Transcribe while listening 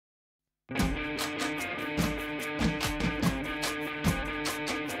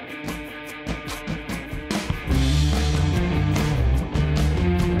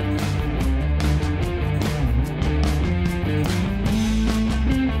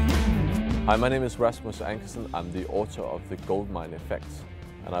Hi, my name is Rasmus Ankerson. I'm the author of The Goldmine Effect,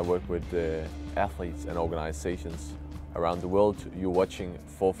 and I work with athletes and organizations around the world. You're watching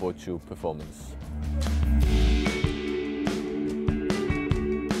 442 Performance.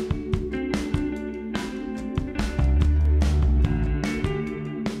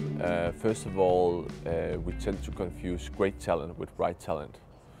 First of all, we tend to confuse great talent with right talent.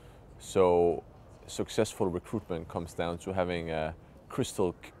 So successful recruitment comes down to having a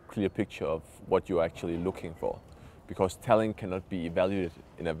crystal clear picture of what you're actually looking for, because talent cannot be evaluated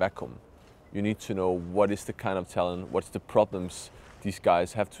in a vacuum. You need to know what is the kind of talent, what's the problems these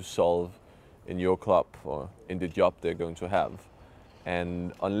guys have to solve in your club or in the job they're going to have.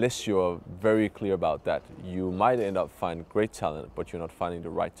 And unless you're very clear about that, you might end up finding great talent, but you're not finding the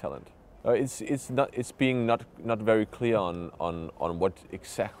right talent. It's being not very clear on what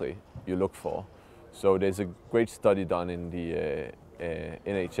exactly you look for. So there's a great study done in the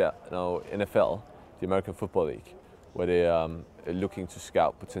NFL, the American Football League, where they are looking to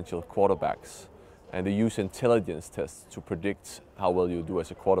scout potential quarterbacks, and they use intelligence tests to predict how well you do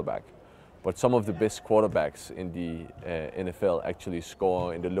as a quarterback. But some of the best quarterbacks in the NFL actually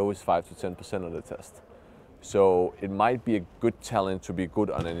score in the lowest 5 to 10% of the test. So it might be a good talent to be good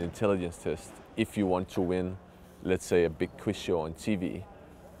on an intelligence test if you want to win, let's say, a big quiz show on TV,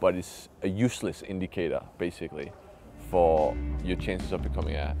 but it's a useless indicator, basically, for your chances of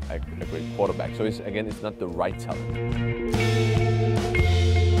becoming a great quarterback. So it's not the right talent.